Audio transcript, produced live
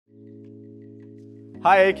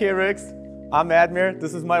Hi AK Ricks, I'm Admir,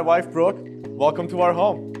 this is my wife Brooke. Welcome to our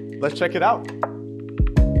home. Let's check it out.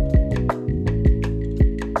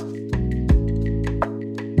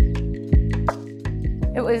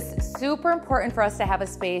 It was super important for us to have a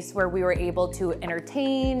space where we were able to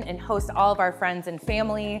entertain and host all of our friends and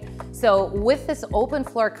family. So with this open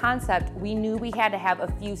floor concept, we knew we had to have a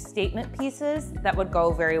few statement pieces that would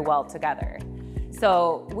go very well together.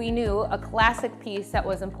 So we knew a classic piece that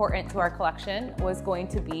was important to our collection was going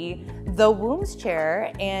to be the wombs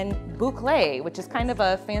chair and boucle, which is kind of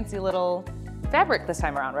a fancy little fabric this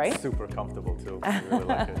time around, right? Super comfortable too, I really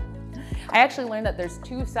like it. I actually learned that there's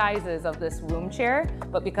 2 sizes of this womb chair,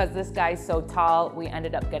 but because this guy's so tall, we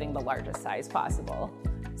ended up getting the largest size possible.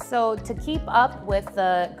 So to keep up with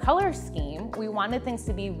the color scheme, we wanted things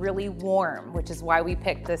to be really warm, which is why we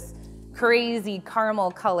picked this crazy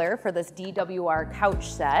caramel color for this DWR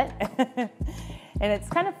couch set. And it's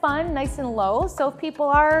kind of fun, nice and low, so if people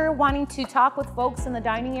are wanting to talk with folks in the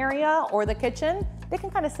dining area or the kitchen, they can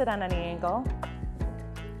kind of sit on any angle.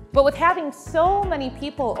 But with having so many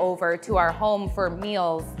people over to our home for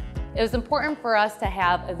meals, it was important for us to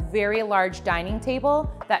have a very large dining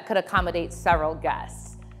table that could accommodate several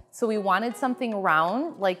guests. So we wanted something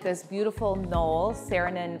round, like this beautiful Knoll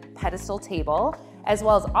Saarinen pedestal table, as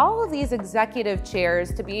well as all of these executive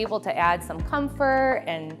chairs to be able to add some comfort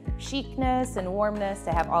and chicness and warmness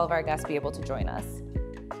to have all of our guests be able to join us.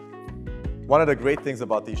 One of the great things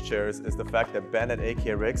about these chairs is the fact that Ben at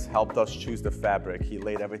AK Ricks helped us choose the fabric. He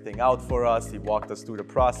laid everything out for us, he walked us through the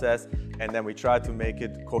process, and then we tried to make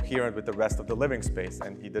it coherent with the rest of the living space,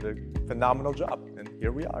 and he did a phenomenal job, and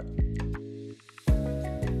here we are.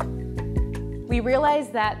 We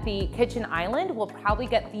realized that the kitchen island will probably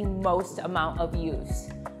get the most amount of use.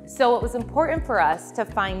 So it was important for us to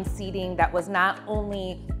find seating that was not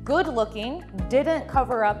only good looking, didn't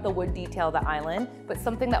cover up the wood detail of the island, but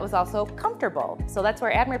something that was also comfortable. So that's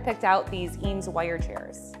where Admir picked out these Eames wire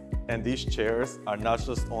chairs. And these chairs are not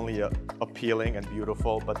just only appealing and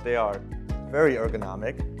beautiful, but they are very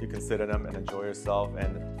ergonomic. You can sit in them and enjoy yourself.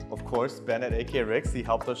 And of course, Ben at AK Ricks, he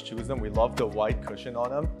helped us choose them. We love the white cushion on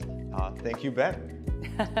them. Thank you, Ben.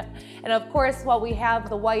 And of course, while we have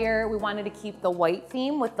the wire, we wanted to keep the white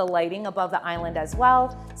theme with the lighting above the island as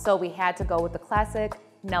well. So we had to go with the classic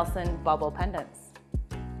Nelson bubble pendants.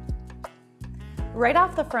 Right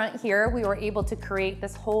off the front here, we were able to create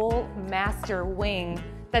this whole master wing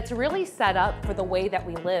that's really set up for the way that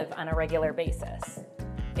we live on a regular basis.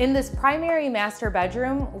 In this primary master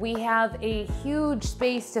bedroom, we have a huge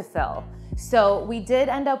space to fill. So we did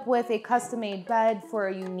end up with a custom-made bed for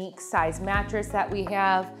a unique size mattress that we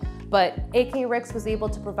have, but AK Ricks was able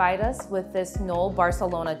to provide us with this Knoll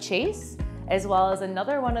Barcelona chase, as well as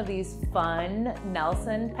another one of these fun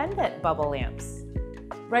Nelson pendant bubble lamps.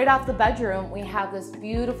 Right off the bedroom, we have this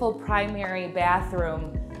beautiful primary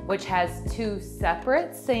bathroom, which has 2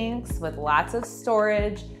 separate sinks with lots of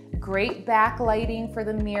storage, great backlighting for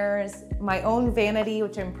the mirrors, my own vanity,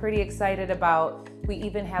 which I'm pretty excited about. We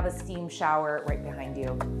even have a steam shower right behind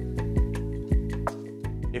you.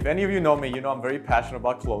 If any of you know me, you know I'm very passionate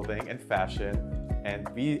about clothing and fashion. And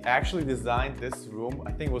we actually designed this room,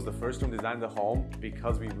 I think it was the first room designed in the home,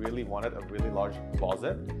 because we really wanted a really large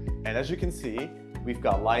closet. And as you can see, we've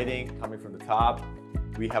got lighting coming from the top.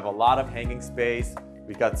 We have a lot of hanging space.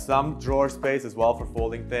 We got some drawer space as well for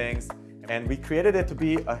folding things. And we created it to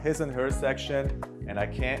be a his and her section. And I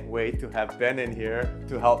can't wait to have Ben in here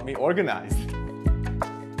to help me organize.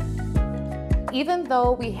 Even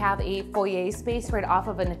though we have a foyer space right off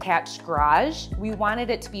of an attached garage, we wanted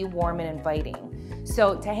it to be warm and inviting.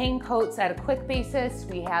 So to hang coats at a quick basis,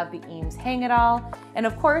 we have the Eames Hang It All. And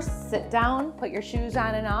of course, sit down, put your shoes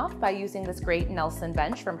on and off by using this great Nelson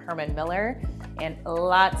bench from Herman Miller, and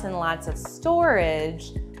lots of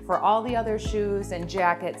storage for all the other shoes and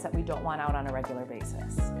jackets that we don't want out on a regular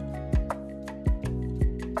basis.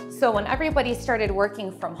 So when everybody started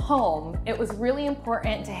working from home, it was really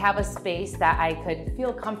important to have a space that I could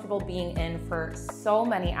feel comfortable being in for so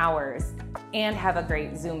many hours and have a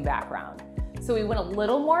great Zoom background. So we went a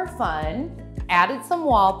little more fun, added some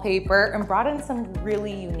wallpaper, and brought in some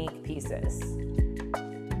really unique pieces.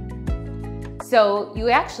 So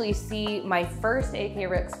you actually see my first AK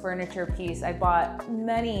Ricks furniture piece I bought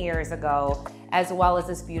many years ago, as well as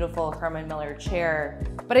this beautiful Herman Miller chair.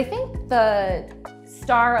 But I think the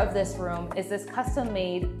star of this room is this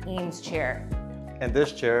custom-made Eames chair. And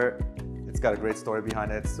this chair, it's got a great story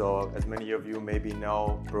behind it. So as many of you maybe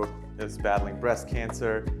know, Brooke is battling breast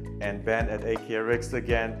cancer, and Ben at AK Ricks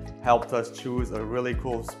again helped us choose a really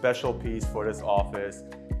cool special piece for this office.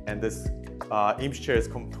 And this Eames chair is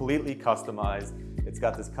completely customized. It's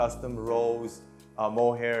got this custom rose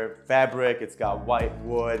mohair fabric, it's got white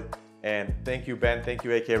wood. And thank you, Ben, thank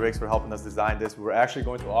you, AK Rikk, for helping us design this. We were actually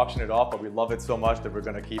going to auction it off, but we love it so much that we're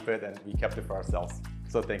gonna keep it, and we kept it for ourselves.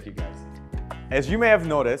 So thank you guys. As you may have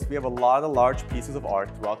noticed, we have a lot of large pieces of art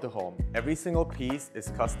throughout the home. Every single piece is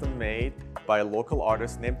custom made by a local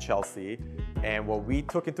artist named Chelsea. And what we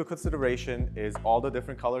took into consideration is all the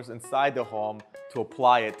different colors inside the home to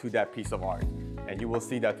apply it to that piece of art. And you will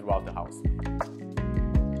see that throughout the house.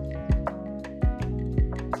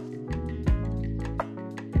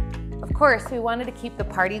 Of course, we wanted to keep the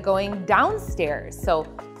party going downstairs, so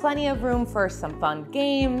plenty of room for some fun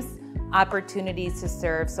games, opportunities to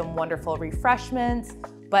serve some wonderful refreshments,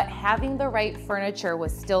 but having the right furniture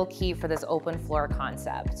was still key for this open floor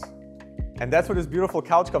concept. And that's where this beautiful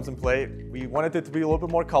couch comes in play. We wanted it to be a little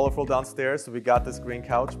bit more colorful downstairs, so we got this green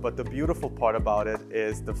couch, but the beautiful part about it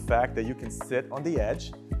is the fact that you can sit on the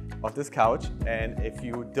edge of this couch, and if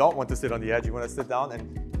you don't want to sit on the edge, you want to sit down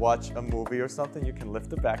and watch a movie or something, you can lift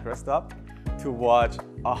the backrest up to watch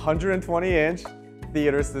a 120-inch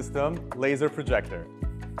theater system laser projector.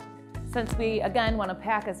 Since we, again, want to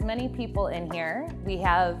pack as many people in here, we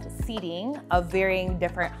have seating of varying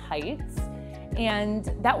different heights.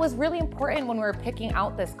 And that was really important when we were picking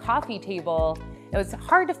out this coffee table. It was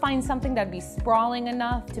hard to find something that'd be sprawling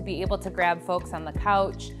enough to be able to grab folks on the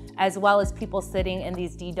couch, as well as people sitting in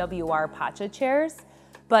these DWR Pacha chairs.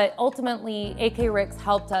 But ultimately, AK Rikk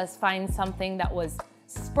helped us find something that was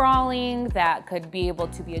sprawling, that could be able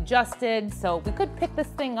to be adjusted. So we could pick this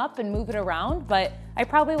thing up and move it around, but I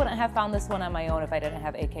probably wouldn't have found this one on my own if I didn't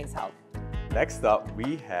have AK's help. Next up,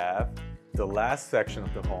 we have the last section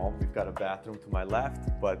of the home. We've got a bathroom to my left,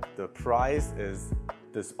 but the prize is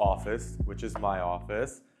this office, which is my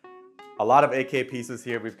office. A lot of AK pieces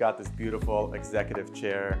here. We've got this beautiful executive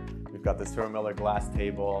chair. We've got this Herman Miller glass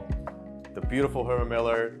table, the beautiful Herman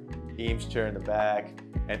Miller Eames chair in the back,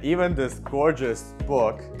 and even this gorgeous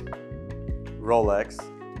book, Rolex,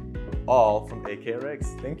 all from AK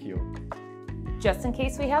Rikk. Thank you. Just in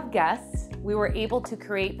case we have guests, we were able to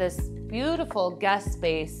create this beautiful guest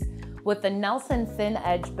space with the Nelson thin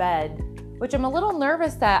edge bed, which I'm a little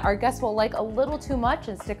nervous that our guests will like a little too much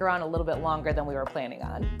and stick around a little bit longer than we were planning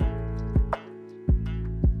on.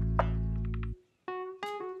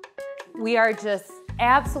 We are just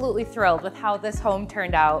absolutely thrilled with how this home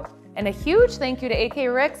turned out. And a huge thank you to AK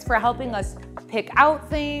Rikk for helping us pick out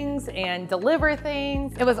things and deliver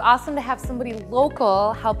things. It was awesome to have somebody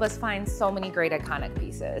local help us find so many great iconic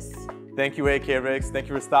pieces. Thank you, AK Rikk. Thank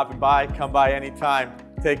you for stopping by. Come by anytime.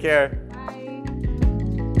 Take care.